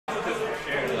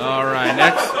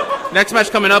next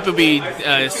match coming up will be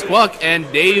Skwuck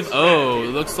and Dave O. It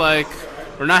looks like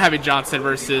we're not having Johnson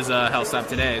versus Hellsap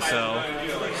today,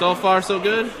 so far so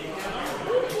good.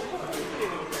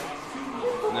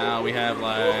 Now we have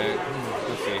like,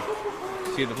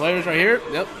 let's see the players right here.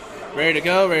 Yep, ready to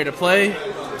go, ready to play.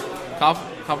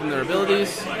 Confident in their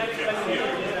abilities.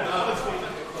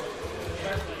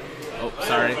 Oh,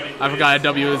 sorry, I forgot a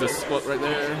W is a Skwuck right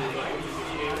there.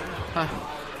 Huh.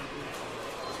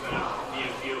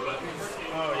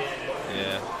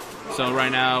 Yeah. So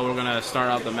right now we're gonna start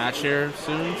out the match here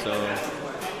soon. So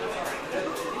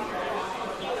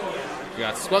we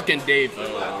got Skwuck and Dave.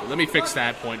 Let me fix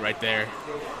that point right there.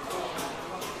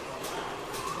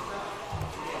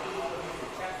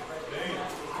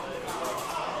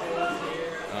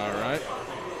 All right.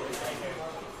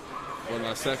 1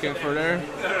 last second for there.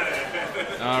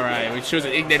 All right, we choose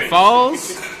an Ignite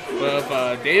Falls with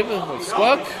Dave with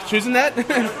Skwuck choosing that.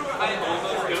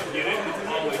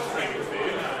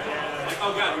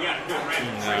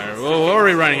 Right, what are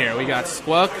we running here? We got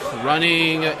Skwuck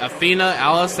running Athena,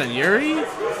 Alice, and Yuri.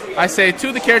 I say two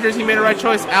of the characters he made a right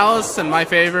choice. Alice in my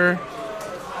favor.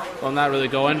 Well, not really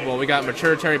going. Well, we got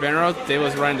Mature Terry Benimaru. They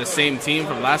was running the same team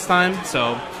from last time,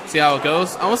 so see how it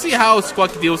goes. I want to see how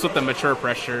Skwuck deals with the mature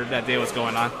pressure that day was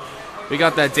going on. We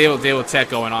got that day with tech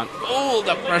going on. Oh,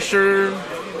 the pressure.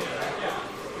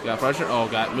 Got pressure. Oh,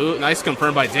 got move. Nice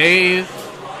confirmed by Dave.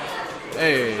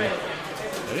 Hey.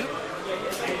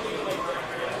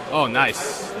 Oh,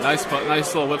 nice. Nice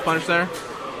little whip punch there.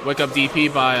 Wake up DP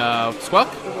by Skwuck.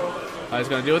 How he's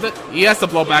going to deal with it? He has to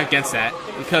blow back against that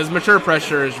because mature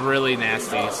pressure is really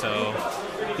nasty, so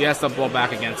he has to blow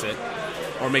back against it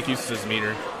or make use of his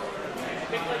meter.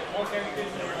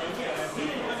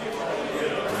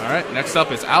 Alright, next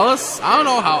up is Alice. I don't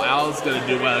know how Alice is going to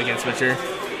do well against Mature.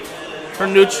 Her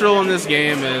neutral in this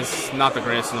game is not the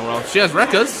greatest in the world. She has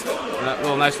Rekkas.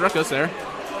 Little nice Rekkas there.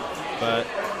 But,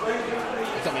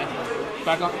 what's up, man?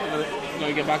 Back on? Can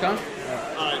we get back on?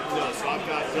 No, so I've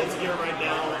got Phil's gear right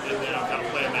now, and then I've got to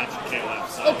play a match with KOF.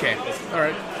 So okay,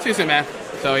 alright. See you soon, man.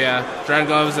 So, yeah, Dragon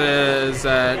Gloves is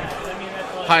at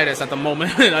hiatus at the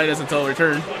moment. Hiatus until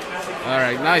return.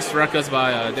 Alright, nice Rekkas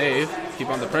by Dave. Keep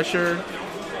on the pressure.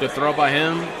 Good throw by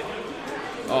him.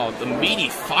 Oh, the meaty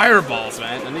fireballs,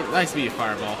 man. Nice meaty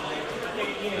fireball.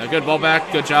 A good ball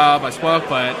back. Good job by Skwuck,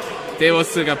 but Dave was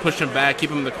still going to push him back, keep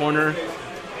him in the corner.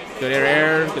 Good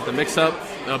air, get the mix up.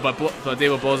 But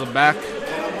Dave blows him back.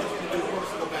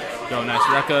 Go, nice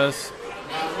Rekkas.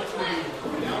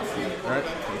 Alright,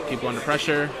 keep under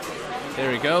pressure. There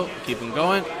we go. Keep him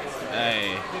going.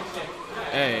 Hey.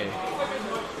 Hey.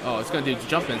 Oh, it's going to do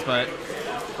jump-ins, but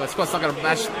Skwuck's not going to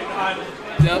match.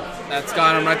 Yep, that's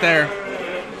got him right there.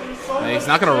 He's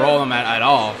not going to roll him at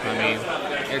all. I mean,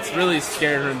 it's really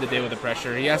scared him today with the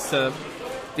pressure. He has to...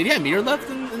 Did he have meter left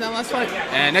in that last fight?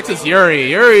 And next is Yuri.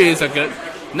 Yuri is a good...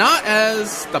 Not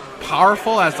as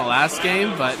powerful as the last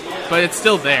game, but it's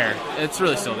still there. It's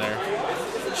really still there.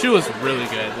 She was really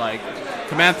good. Like,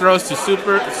 command throws to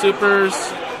supers,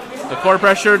 the core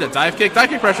pressure, the dive kick. Dive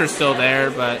kick pressure is still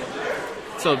there, but...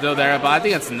 Still there, but I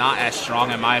think it's not as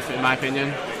strong in my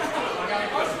opinion.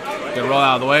 Good roll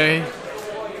out of the way.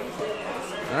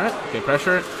 Alright, good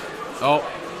pressure. Oh.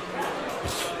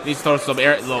 Needs to throw some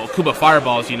little Kuba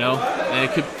fireballs, you know. And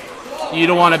you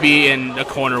don't want to be in the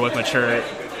corner with Mature.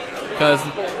 Because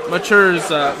Mature's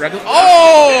regular.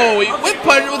 Oh! Whip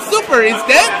punch with super! It's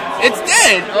dead? It's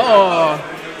dead! Oh.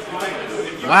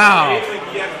 Wow.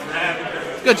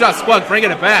 Good job, Skwuck,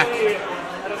 bringing it back.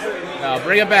 No,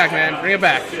 bring it back, man. Bring it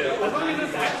back.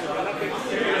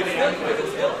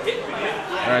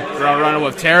 Alright, we're running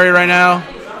with Terry right now.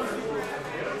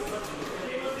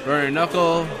 Burning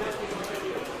Knuckle.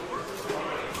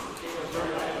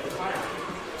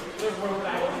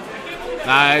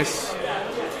 Nice.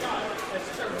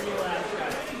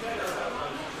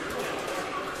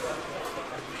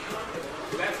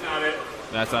 that's not it.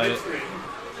 That's not it.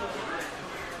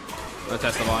 Let's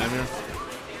test the volume here.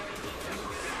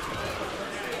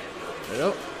 There we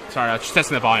go. Sorry, I was just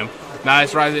testing the volume.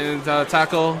 Nice rising into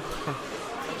tackle.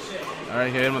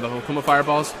 Alright, hit him with the Hokuma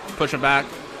fireballs. Push him back.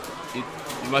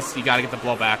 You gotta get the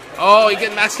blow back. Oh, he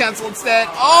get max cancel instead.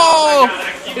 Oh!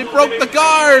 He broke the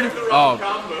guard! Oh,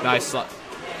 nice slap.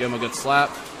 Give him a good slap.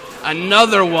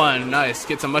 Another one. Nice.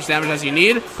 Get as much damage as you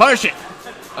need. Punish it!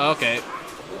 Okay.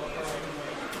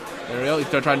 There we go. He's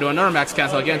gonna try to do another max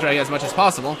cancel again. Try to get as much as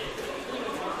possible.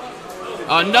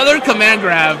 Another command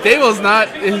grab. Dable's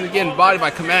not getting bodied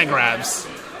by command grabs.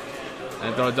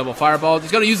 And throw a double fireball.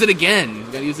 He's gonna use it again. He's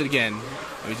gonna use it again.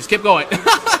 I mean, just keep going.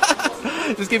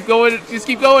 Just keep going. Just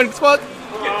keep going. Skwuck.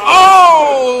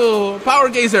 Oh! Power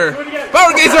gazer.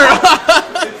 Power Gazer!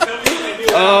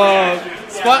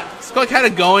 Skwuck had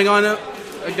it going on it.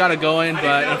 It got it going,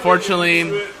 but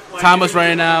unfortunately, time was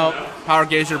running out. Power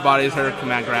Gazer bodies her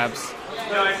command grabs.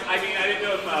 No, I didn't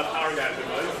know if Power Gazer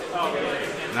was. Oh,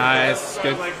 really? Nice.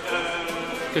 Good.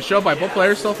 Good show by both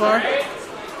players so far.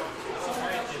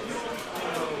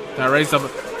 Try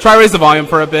raise the volume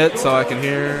for a bit so I can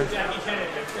hear.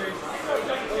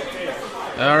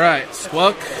 All right,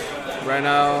 Skwuck right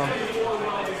now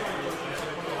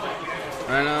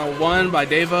won by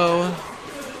Devo.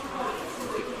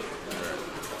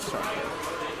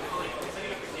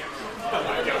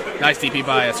 Nice DP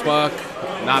by Skwuck.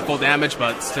 Not full damage,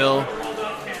 but still,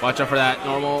 watch out for that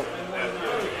normal.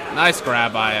 Nice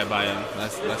grab by him.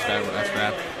 Nice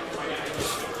grab.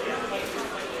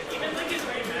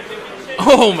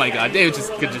 Oh my God, Dave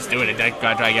could just do it in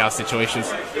drag out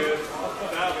situations.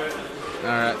 All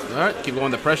right, keep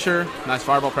going the pressure. Nice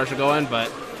fireball pressure going,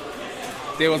 but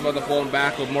Dave was about to pull him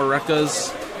back with more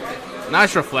Rekkas.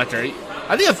 Nice reflector.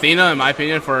 I think Athena, in my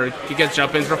opinion, he gets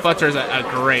jump-ins. Reflector is a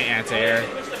great anti-air.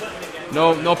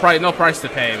 No price to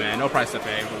pay, man. No price to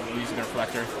pay for using the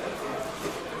reflector.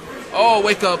 Oh,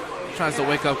 wake up! Tries to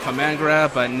wake up command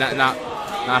grab, but not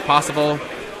possible.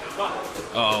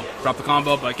 Uh-oh, drop the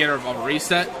combo, but get her a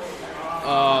reset.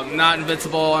 Not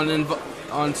invincible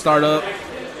on startup.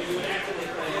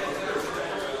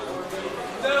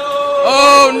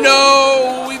 Oh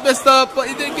no, we messed up, but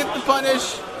he didn't get the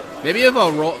punish. Maybe if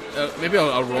a roll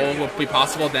would be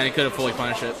possible, then he could have fully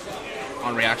punished it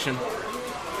on reaction.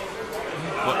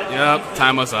 But, yep,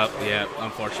 time was up. Yep,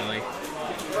 unfortunately.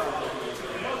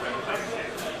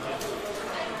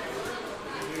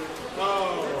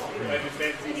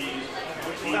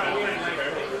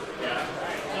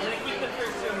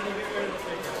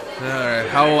 Alright,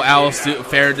 how Alice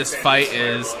fared this fight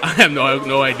is I have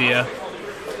no idea.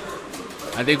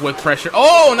 I think with pressure.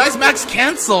 Oh, nice max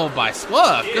cancel by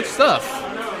Skwuck. Good stuff.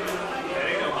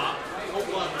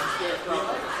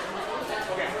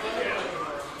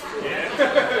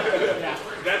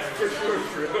 That's for sure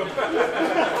true.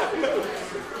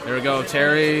 There we go,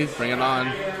 Terry. Bring it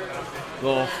on.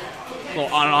 Little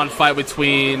on-and-on fight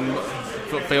between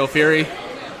Fatal Fury.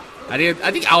 I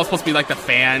think Al's supposed to be like the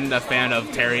fan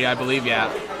of Terry, I believe. Yeah,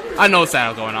 I know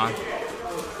that going on.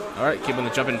 All right, keeping the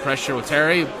jumping pressure with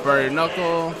Terry. Bird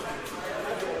knuckle.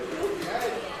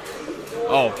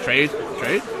 Oh, trade.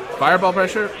 Fireball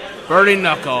pressure. Birdie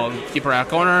knuckle. Keep her out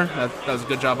corner. That was a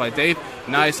good job by Dave.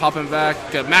 Nice hopping back.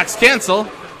 Good max cancel.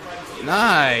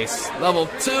 Nice. Level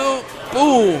 2.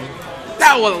 Boom.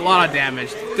 That was a lot of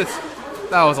damage.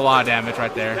 That was a lot of damage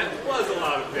right there. That was a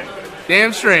lot of damage.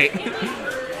 Damn straight.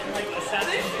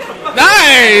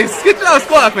 Nice! Good job,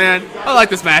 Skwuck, man. I like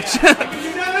this match.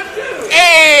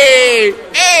 Hey!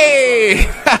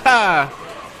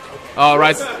 Oh,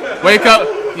 Rise. Wake up.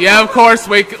 Yeah, of course.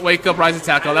 Wake up, Rise and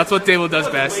Tackle. That's what Davo does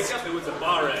best. Wake up, it was a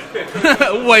bar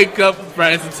ride. Wake up,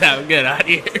 Rise and Tackle. Get out of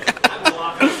here.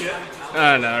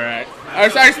 I know, right? I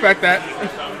respect that.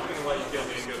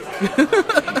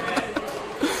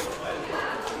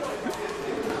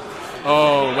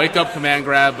 Oh, wake up, command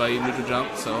grab, but you neutral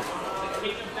jump, so.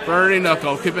 Burning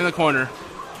knuckle, keep in the corner.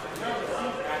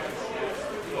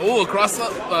 Oh, a cross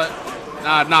up, but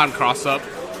not a cross up.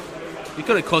 You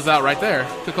could have closed out right there.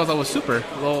 Could close out with super.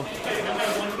 Oh,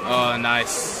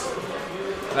 nice.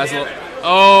 That's a little.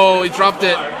 Oh, he dropped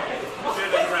it.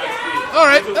 All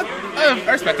right,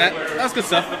 I respect that. That was good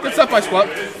stuff. Good stuff by Skwuck.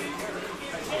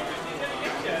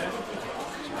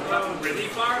 Really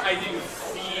far? I didn't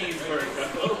see where it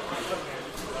goes.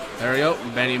 There we go,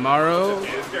 Benimaru.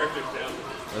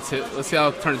 Let's see how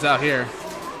it turns out here.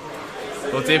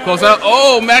 Will Dave close out?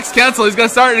 Oh, max cancel. He's gonna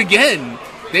start it again.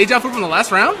 Deja vu from the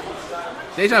last round.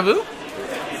 Deja vu.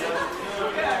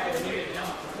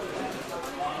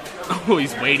 Oh,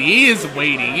 he's waiting. He is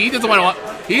waiting. He doesn't want.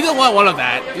 He doesn't want one of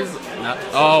that. He's not.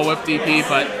 Oh, whip DP,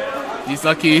 but he's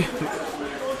lucky.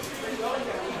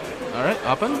 All right,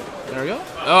 upping. There we go.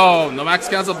 Oh, no max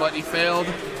cancel, but he failed.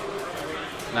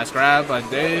 Nice grab by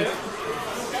Dave.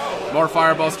 More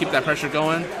fireballs, keep that pressure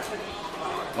going.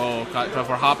 Oh, try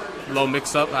for hop, low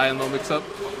mix up, high and low mix up,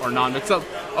 or non mix up.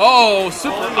 Oh,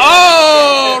 super.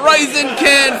 Oh, Ryzen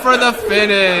Ken for the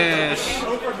finish.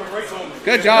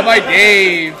 Good job by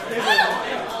Dave.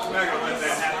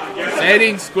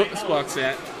 Setting Skwuck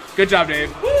set. Good job,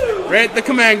 Dave. Right, the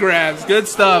command grabs. Good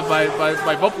stuff by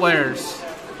both players.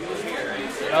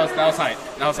 That was hype.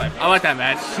 That was hype. I like that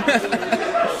match.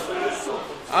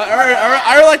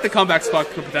 I like the comeback Skwuck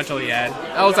could potentially add.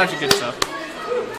 That was actually good stuff.